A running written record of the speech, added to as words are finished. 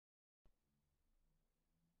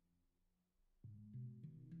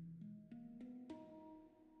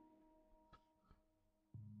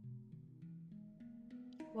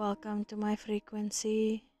Welcome to my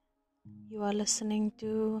frequency. You are listening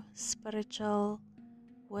to Spiritual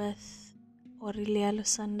with Aurelia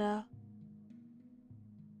Lusanda.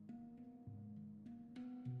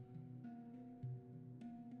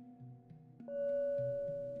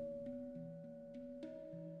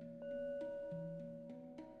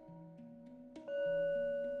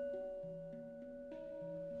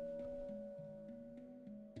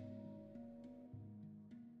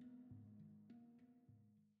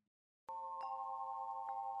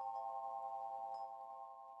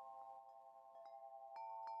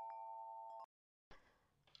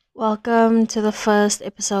 Welcome to the first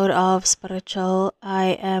episode of Spiritual.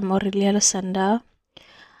 I am Aurelia Lusanda.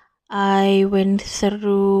 I went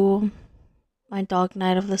through my dark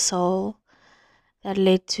night of the soul that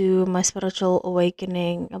led to my spiritual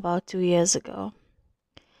awakening about 2 years ago.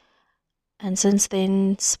 And since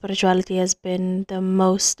then, spirituality has been the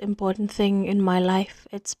most important thing in my life.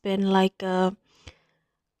 It's been like a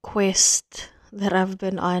quest that I've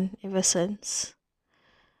been on ever since.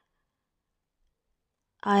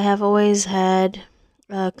 I have always had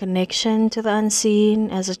a connection to the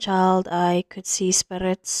unseen. As a child, I could see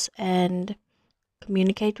spirits and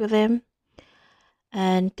communicate with them,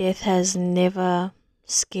 and death has never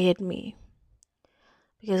scared me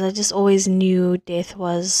because I just always knew death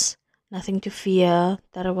was nothing to fear,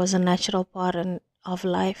 that it was a natural part of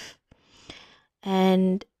life.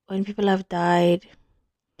 And when people have died,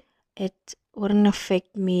 it wouldn't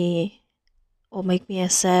affect me or make me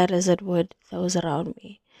as sad as it would those around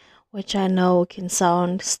me, which I know can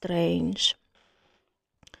sound strange.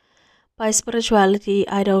 By spirituality,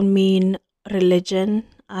 I don't mean religion.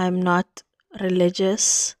 I'm not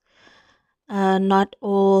religious. Not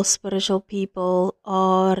all spiritual people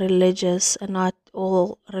are religious, and not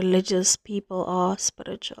all religious people are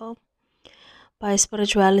spiritual. By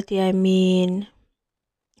spirituality, I mean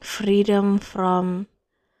freedom from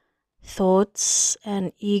thoughts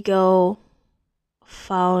and ego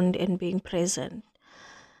found in being present.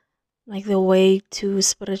 Like the way to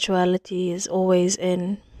spirituality is always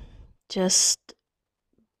in just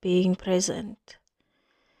being present.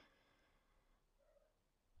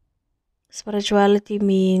 Spirituality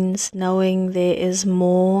means knowing there is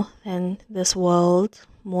more than this world,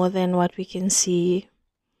 more than what we can see,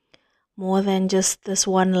 more than just this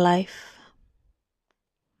one life.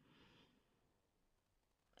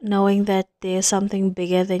 Knowing that there's something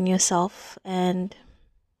bigger than yourself, and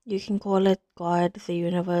you can call it God, the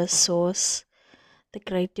universe, source, the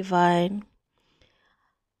great divine.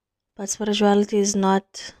 But spirituality is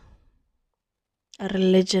not a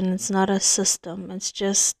religion, it's not a system, it's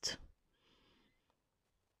just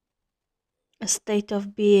a state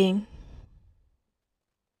of being.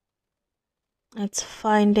 It's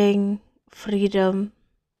finding freedom,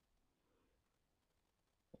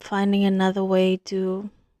 finding another way to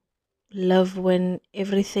live when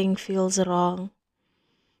everything feels wrong.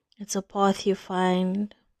 It's a path you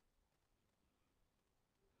find.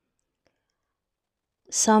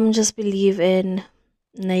 Some just believe in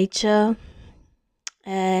nature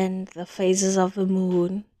and the phases of the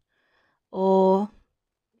moon, or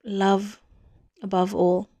love above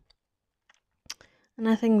all. And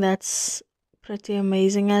I think that's pretty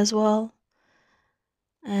amazing as well.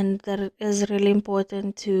 And that it is really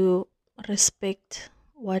important to respect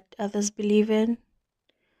what others believe in,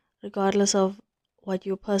 regardless of what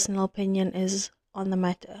your personal opinion is on the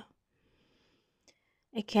matter.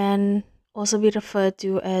 It can also be referred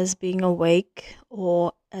to as being awake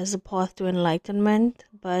or as a path to enlightenment,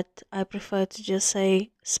 but I prefer to just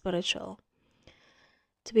say spiritual.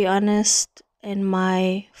 To be honest, in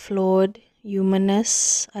my flawed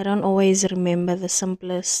humanness, I don't always remember the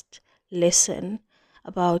simplest lesson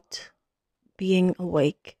about being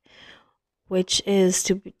awake, which is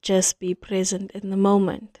to just be present in the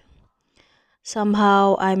moment.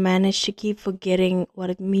 Somehow I manage to keep forgetting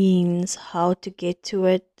what it means, how to get to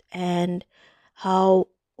it, and how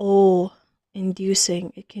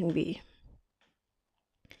awe-inducing it can be.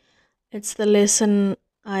 It's the lesson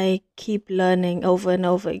I keep learning over and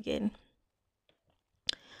over again.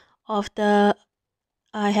 After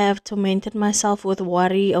I have tormented myself with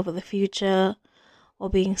worry over the future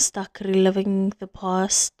or being stuck reliving the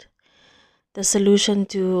past, the solution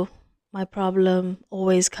to my problem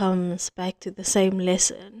always comes back to the same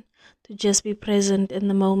lesson, to just be present in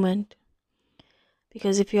the moment.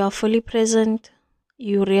 Because if you are fully present,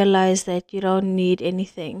 you realize that you don't need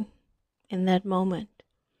anything in that moment.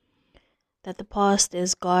 That the past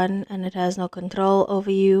is gone and it has no control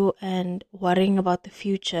over you, and worrying about the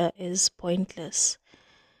future is pointless.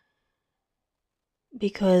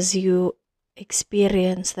 Because you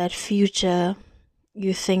experience that future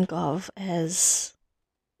you think of as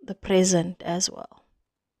the present as well.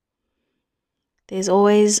 There's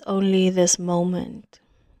always only this moment.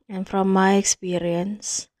 And from my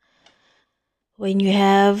experience, when you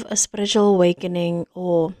have a spiritual awakening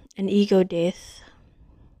or an ego death,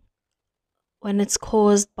 when it's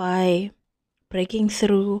caused by breaking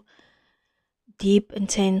through deep,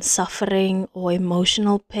 intense suffering or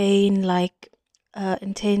emotional pain, like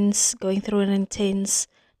going through an intense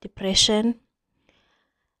depression,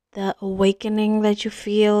 the awakening that you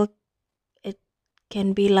feel, it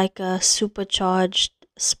can be like a supercharged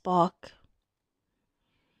spark.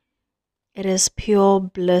 It is pure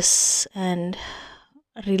bliss and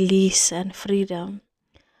release and freedom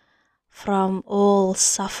from all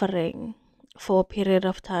suffering for a period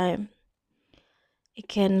of time. It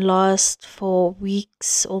can last for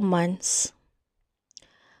weeks or months,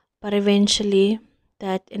 but eventually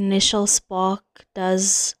that initial spark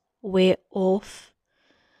does wear off.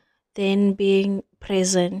 Then being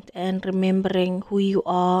present and remembering who you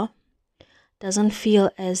are doesn't feel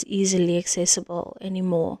as easily accessible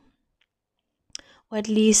anymore. Or at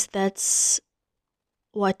least that's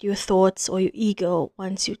what your thoughts or your ego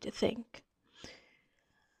wants you to think.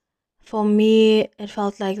 For me, it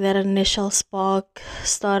felt like that initial spark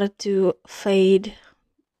started to fade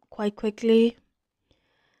quite quickly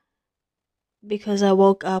because I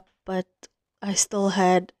woke up, but I still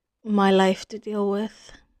had my life to deal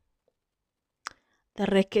with. The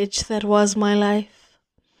wreckage that was my life.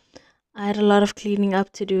 I had a lot of cleaning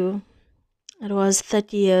up to do. It was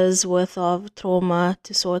 30 years worth of trauma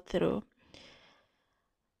to sort through.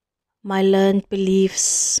 My learned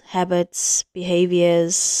beliefs, habits,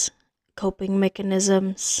 behaviors, coping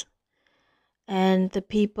mechanisms, and the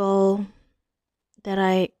people that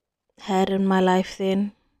I had in my life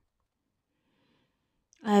then.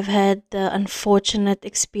 I've had the unfortunate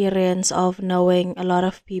experience of knowing a lot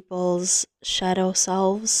of people's shadow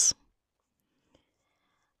selves.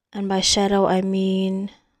 And by shadow, I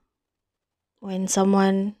mean when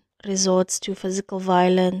someone resorts to physical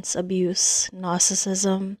violence, abuse,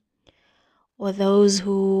 narcissism, or those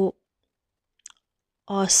who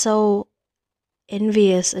are so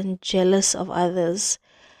envious and jealous of others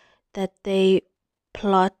that they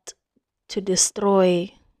plot to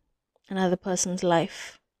destroy another person's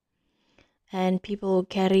life. And people who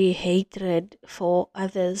carry hatred for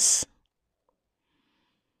others.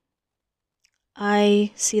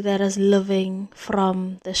 I see that as living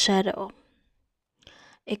from the shadow.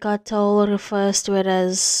 Eckhart Tolle refers to it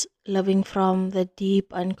as living from the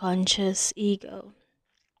deep unconscious ego.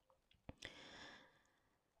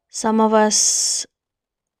 Some of us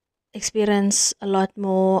experience a lot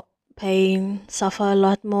more pain, suffer a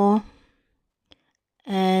lot more,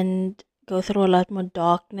 and go through a lot more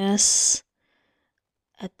darkness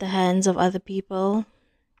at the hands of other people.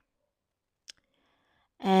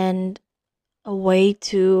 And a way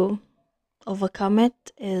to overcome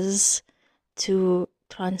it is to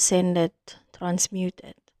transcend it, transmute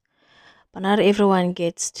it. But not everyone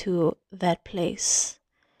gets to that place.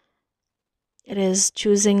 It is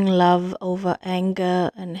choosing love over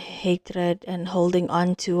anger and hatred and holding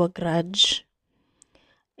on to a grudge.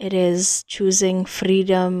 It is choosing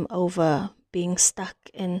freedom over being stuck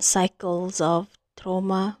in cycles of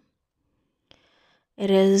trauma.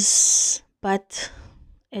 It is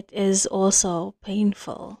also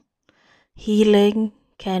painful. Healing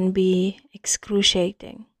can be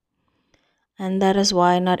excruciating. And that is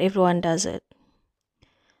why not everyone does it.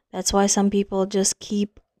 That's why some people just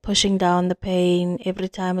keep pushing down the pain every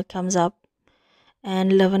time it comes up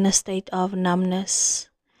and live in a state of numbness.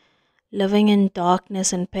 Living in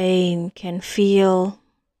darkness and pain can feel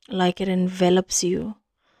like it envelops you,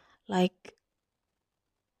 like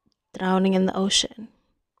drowning in the ocean.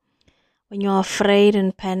 When you're afraid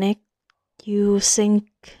and panicked, you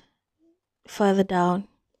sink further down.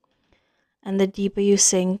 And the deeper you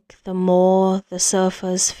sink, the more the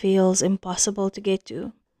surface feels impossible to get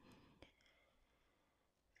to.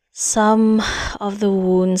 Some of the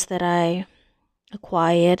wounds that I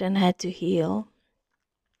acquired and had to heal,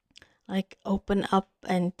 like open up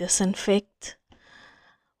and disinfect,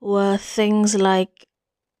 were things like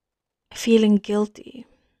feeling guilty.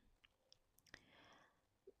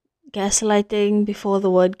 Gaslighting before the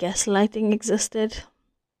word gaslighting existed.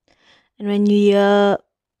 And when you hear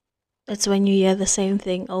the same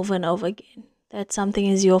thing over and over again, that something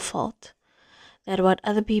is your fault, that what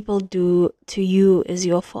other people do to you is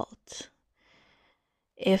your fault.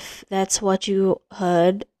 If that's what you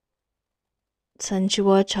heard since you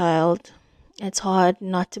were a child, it's hard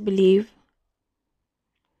not to believe.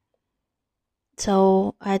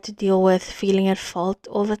 So I had to deal with feeling at fault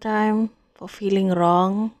all the time for feeling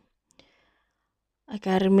wrong. Like,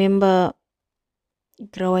 I remember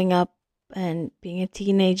growing up and being a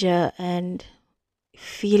teenager and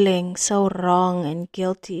feeling so wrong and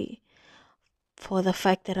guilty for the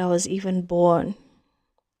fact that I was even born.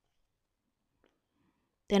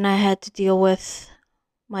 Then I had to deal with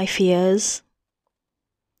my fears,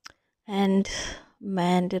 and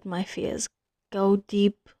man, did my fears go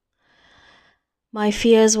deep. My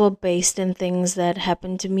fears were based in things that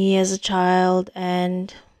happened to me as a child,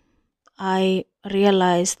 and I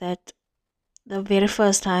realized that the very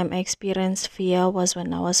first time I experienced fear was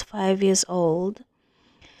when I was 5 years old.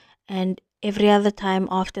 And every other time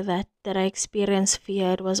after that I experienced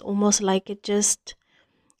fear, it was almost like it just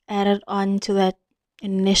added on to that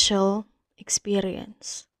initial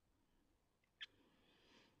experience.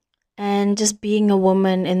 And just being a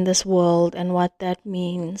woman in this world and what that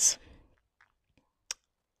means.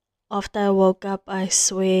 After I woke up, I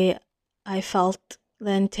swear I felt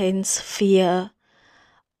the intense fear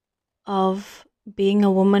of being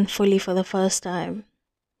a woman fully for the first time.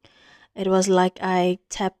 It was like I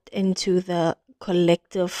tapped into the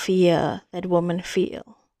collective fear that women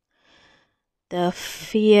feel. The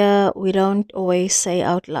fear we don't always say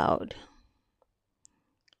out loud.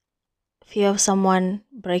 Fear of someone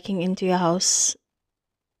breaking into your house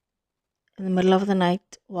in the middle of the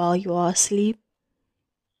night while you are asleep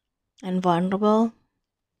and vulnerable.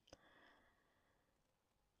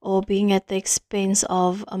 Or being at the expense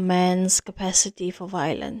of a man's capacity for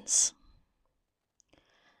violence.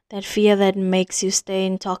 That fear that makes you stay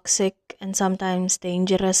in toxic and sometimes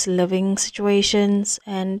dangerous living situations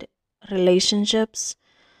and relationships,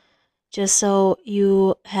 just so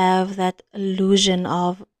you have that illusion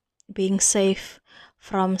of being safe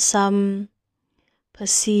from some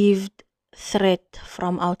perceived threat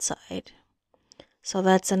from outside. So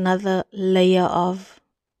that's another layer of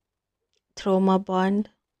trauma bond.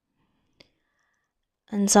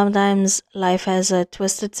 And sometimes life has a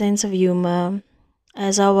twisted sense of humor.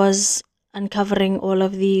 As I was uncovering all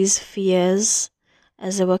of these fears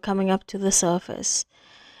as they were coming up to the surface,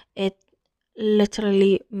 it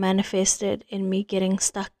literally manifested in me getting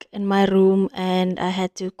stuck in my room, and I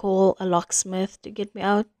had to call a locksmith to get me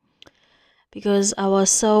out because I was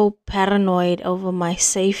so paranoid over my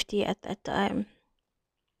safety at that time.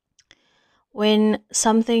 When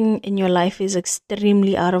something in your life is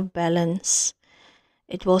extremely out of balance,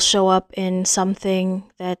 it will show up in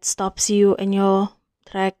something that stops you in your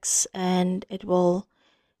tracks, and it will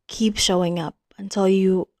keep showing up until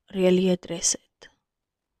you really address it.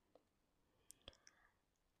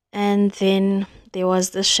 And then there was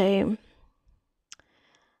the shame.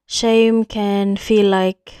 Shame can feel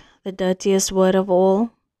like the dirtiest word of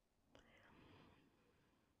all.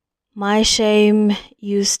 My shame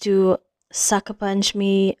used to sucker punch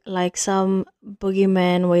me like some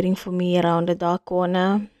boogeyman waiting for me around a dark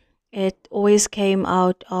corner. It always came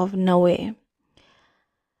out of nowhere.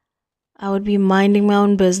 I would be minding my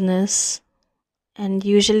own business, and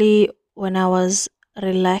usually when I was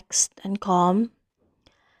relaxed and calm,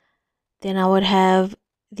 then I would have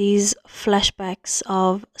these flashbacks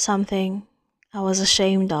of something I was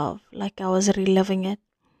ashamed of, like I was reliving it.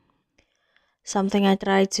 Something I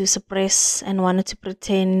tried to suppress and wanted to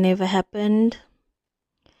pretend never happened.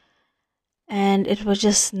 And it would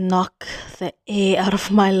just knock the air out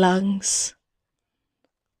of my lungs.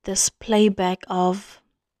 This playback of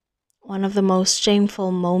one of the most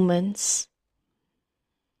shameful moments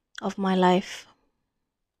of my life.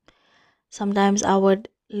 Sometimes I would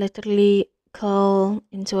literally curl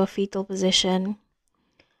into a fetal position.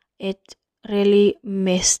 It really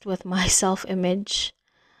messed with my self-image,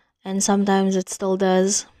 and sometimes it still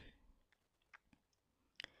does.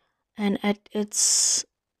 And at its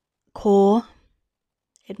core,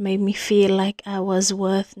 it made me feel like I was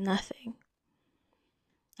worth nothing,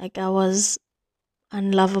 like I was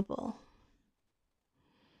unlovable.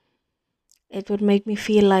 It would make me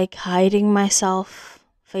feel like hiding myself,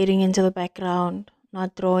 fading into the background,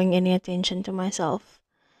 not drawing any attention to myself.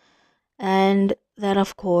 And that,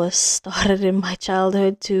 of course, started in my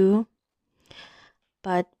childhood too.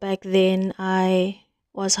 But back then, I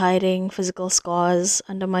was hiding physical scars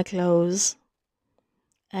under my clothes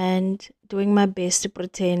and doing my best to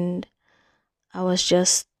pretend I was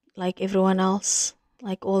just like everyone else,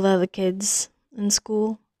 like all the other kids in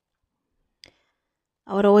school.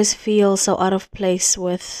 I would always feel so out of place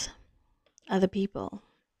with other people.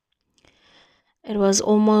 It was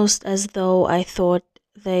almost as though I thought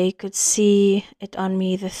they could see it on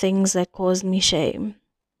me, the things that caused me shame.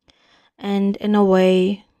 And in a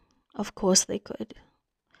way, of course they could.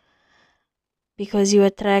 Because you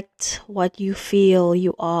attract what you feel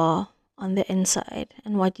you are on the inside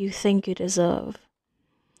and what you think you deserve.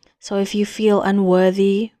 So if you feel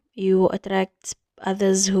unworthy, you attract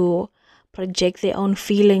others who project their own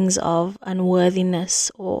feelings of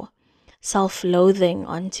unworthiness or self-loathing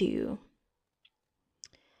onto you.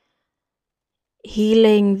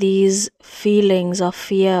 Healing these feelings of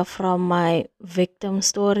fear from my victim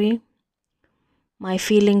story, my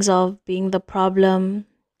feelings of being the problem,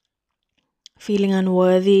 feeling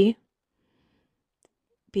unworthy,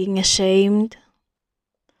 being ashamed.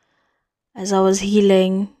 As I was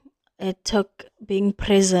healing, it took being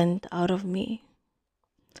present out of me.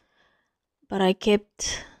 But I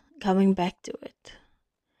kept coming back to it,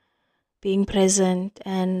 being present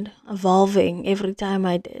and evolving every time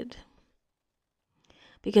I did.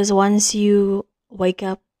 Because once you wake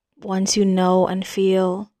up, once you know and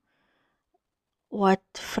feel what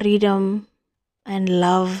freedom and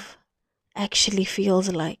love actually feels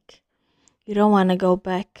like, you don't want to go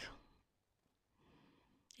back.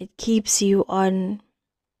 It keeps you on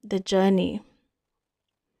the journey.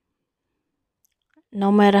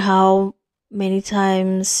 No matter how many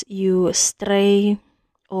times you stray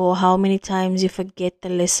or how many times you forget the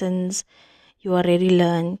lessons you already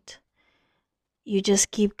learned, you just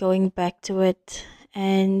keep going back to it.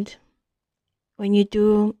 And when you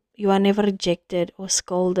do, you are never rejected or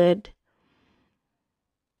scolded.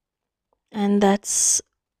 And that's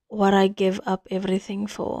what I give up everything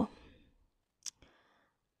for.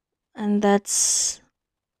 And that's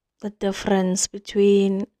the difference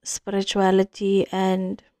between spirituality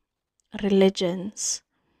and religions.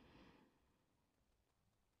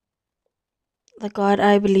 The God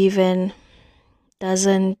I believe in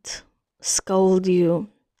doesn't scold you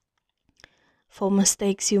for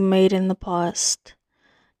mistakes you made in the past,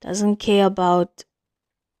 doesn't care about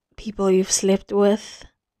people you've slept with,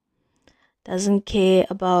 doesn't care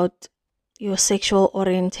about your sexual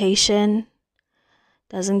orientation,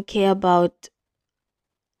 doesn't care about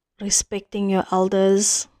respecting your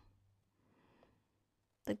elders.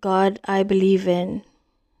 The God I believe in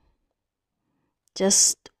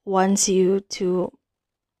just wants you to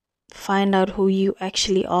find out who you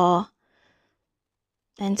actually are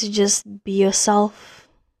and to just be yourself,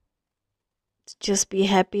 to just be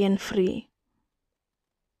happy and free.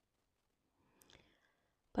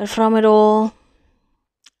 But from it all,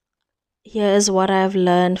 here is what I've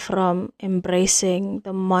learned from embracing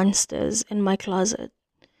the monsters in my closet.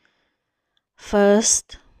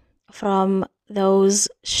 First, from those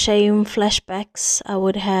shame flashbacks I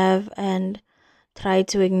would have and try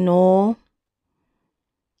to ignore.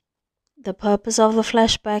 The purpose of the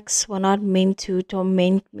flashbacks were not meant to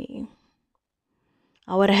torment me.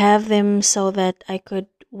 I would have them so that I could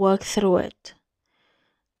work through it,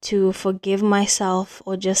 to forgive myself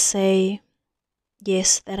or just say,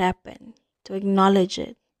 yes, that happened, to acknowledge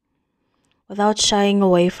it without shying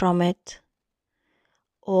away from it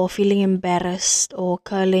or feeling embarrassed or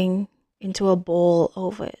curling into a ball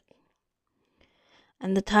over it.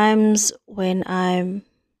 And the times when I'm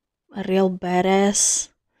a real badass,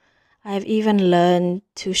 I've even learned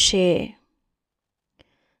to share,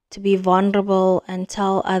 to be vulnerable and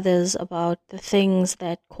tell others about the things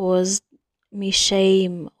that caused me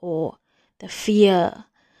shame or the fear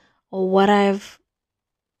or what I've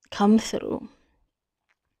come through.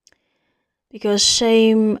 Because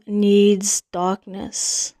shame needs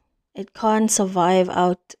darkness. It can't survive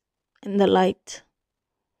out in the light.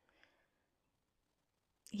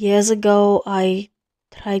 Years ago, I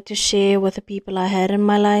tried to share with the people I had in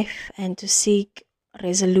my life and to seek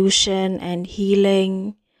resolution and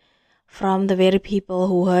healing from the very people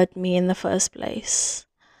who hurt me in the first place.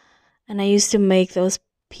 And I used to make those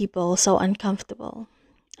people so uncomfortable.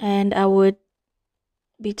 And I would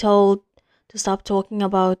be told to stop talking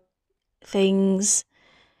about things,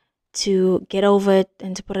 to get over it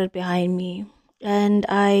and to put it behind me. And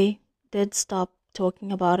I did stop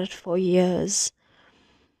talking about it for years.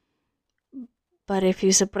 But if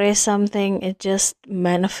you suppress something, it just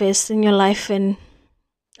manifests in your life in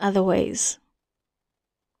other ways.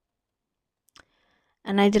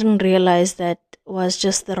 And I didn't realize that was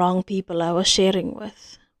just the wrong people I was sharing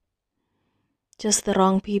with. Just the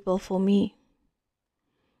wrong people for me.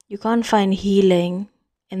 You can't find healing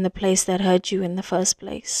in the place that hurt you in the first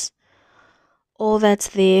place. All that's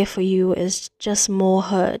there for you is just more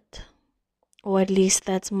hurt. Or at least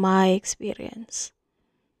that's my experience.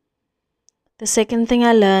 The second thing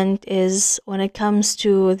I learned is when it comes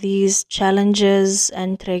to these challenges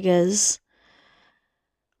and triggers,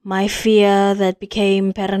 my fear that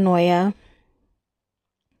became paranoia,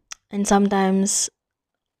 and sometimes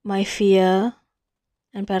my fear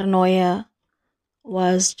and paranoia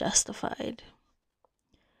was justified.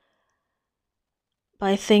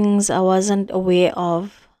 by things I wasn't aware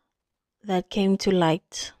of that came to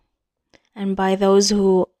light, and by those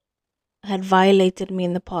who had violated me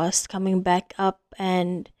in the past coming back up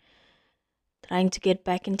and trying to get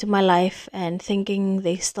back into my life and thinking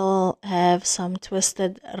they still have some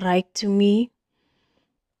twisted right to me,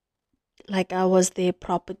 like I was their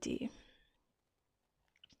property.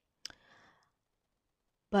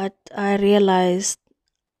 But I realized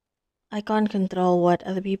I can't control what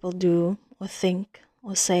other people do or think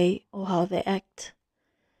or say or how they act.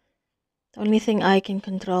 The only thing I can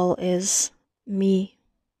control is me.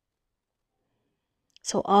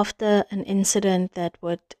 So after an incident that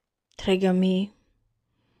would trigger me,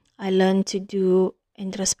 I learned to do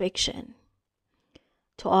introspection,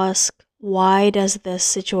 to ask, why does this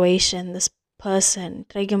situation, this person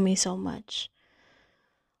trigger me so much?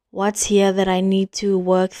 What's here that I need to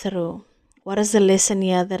work through? What is the lesson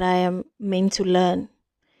here that I am meant to learn?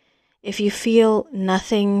 If you feel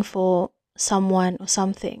nothing for someone or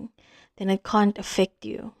something, then it can't affect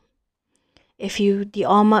you. If you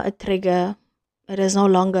de-armor a trigger, it is no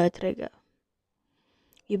longer a trigger.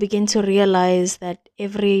 You begin to realize that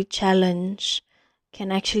every challenge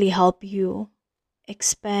can actually help you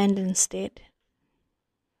expand instead.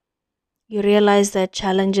 You realize that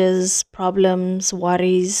challenges, problems,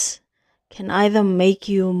 worries can either make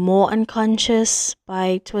you more unconscious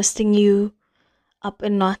by twisting you up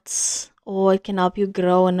in knots, or it can help you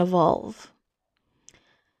grow and evolve.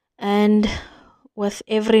 And with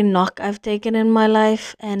every knock I've taken in my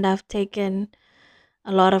life, and I've taken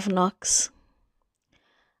a lot of knocks,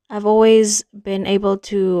 I've always been able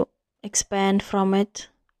to expand from it.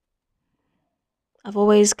 I've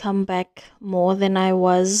always come back more than I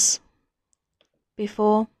was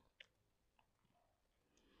before.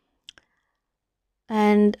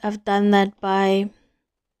 And I've done that by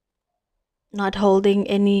not holding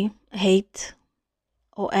any hate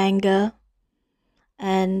or anger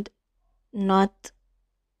and not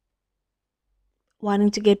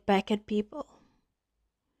wanting to get back at people.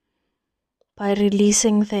 By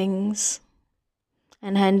releasing things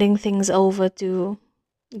and handing things over to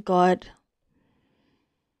God.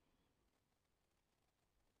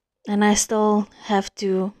 And I still have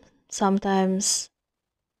to sometimes,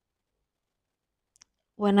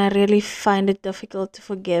 when I really find it difficult to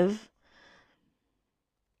forgive,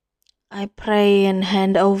 I pray and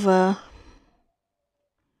hand over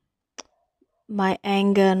my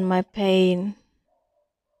anger and my pain.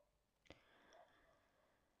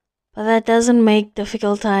 But that doesn't make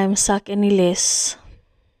difficult times suck any less.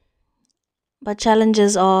 But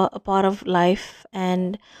challenges are a part of life,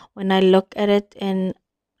 and when I look at it in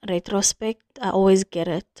retrospect, I always get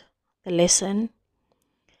it, the lesson.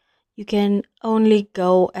 You can only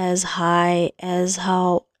go as high as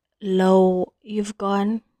how low you've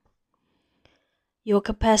gone. Your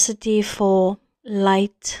capacity for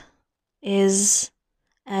light is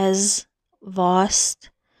as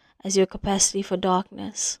vast as your capacity for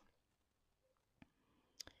darkness.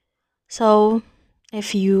 So,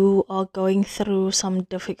 if you are going through some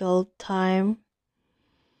difficult time,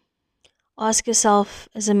 ask yourself,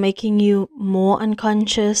 is it making you more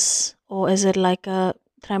unconscious, or is it like a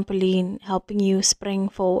trampoline helping you spring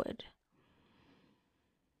forward?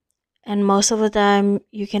 And most of the time,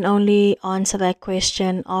 you can only answer that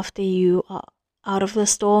question after you are out of the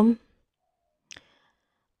storm.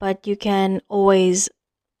 But you can always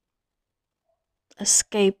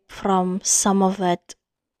escape from some of that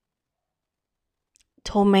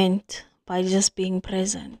torment by just being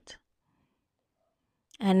present.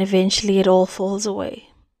 And eventually it all falls away.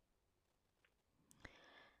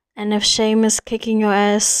 And if shame is kicking your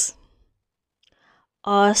ass,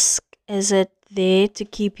 ask, is it there to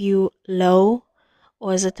keep you low,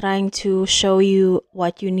 or is it trying to show you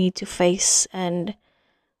what you need to face and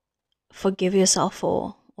forgive yourself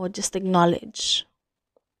for, or just acknowledge?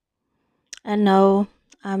 And no,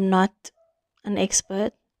 I'm not an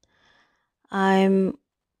expert. I'm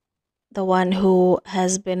the one who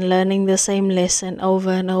has been learning the same lesson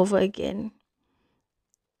over and over again,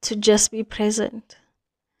 to just be present.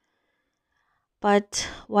 But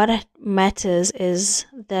what matters is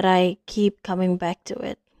that I keep coming back to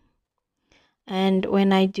it. And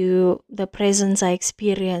when I do, the presence I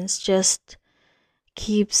experience just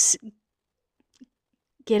keeps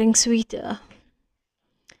getting sweeter.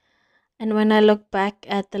 And when I look back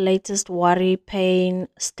at the latest worry, pain,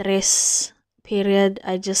 stress period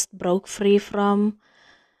I just broke free from,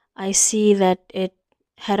 I see that it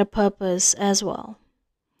had a purpose as well.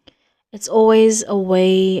 It's always a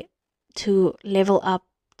way to level up,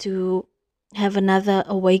 to have another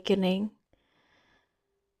awakening.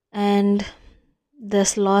 And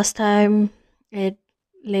this last time, it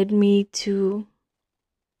led me to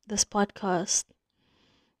this podcast.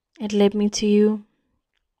 It led me to you.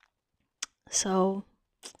 So,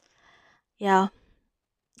 yeah,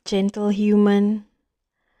 gentle human,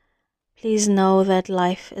 please know that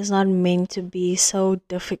life is not meant to be so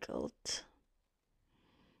difficult.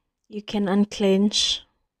 You can unclench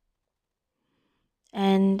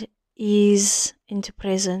and ease into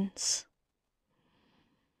presence.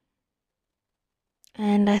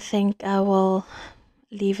 And I think I will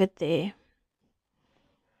leave it there.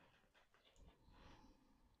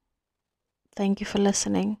 Thank you for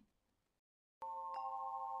listening.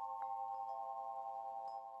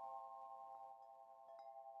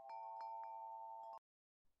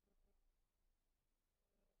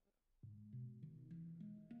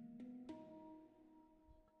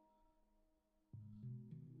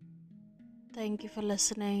 Thank you for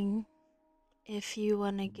listening. If you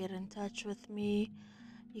want to get in touch with me,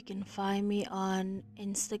 you can find me on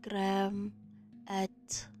Instagram at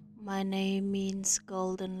my name means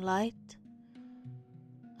golden light.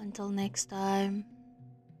 Until next time,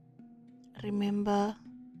 remember,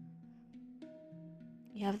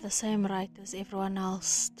 you have the same right as everyone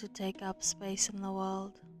else to take up space in the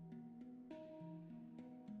world.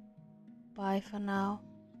 Bye for now.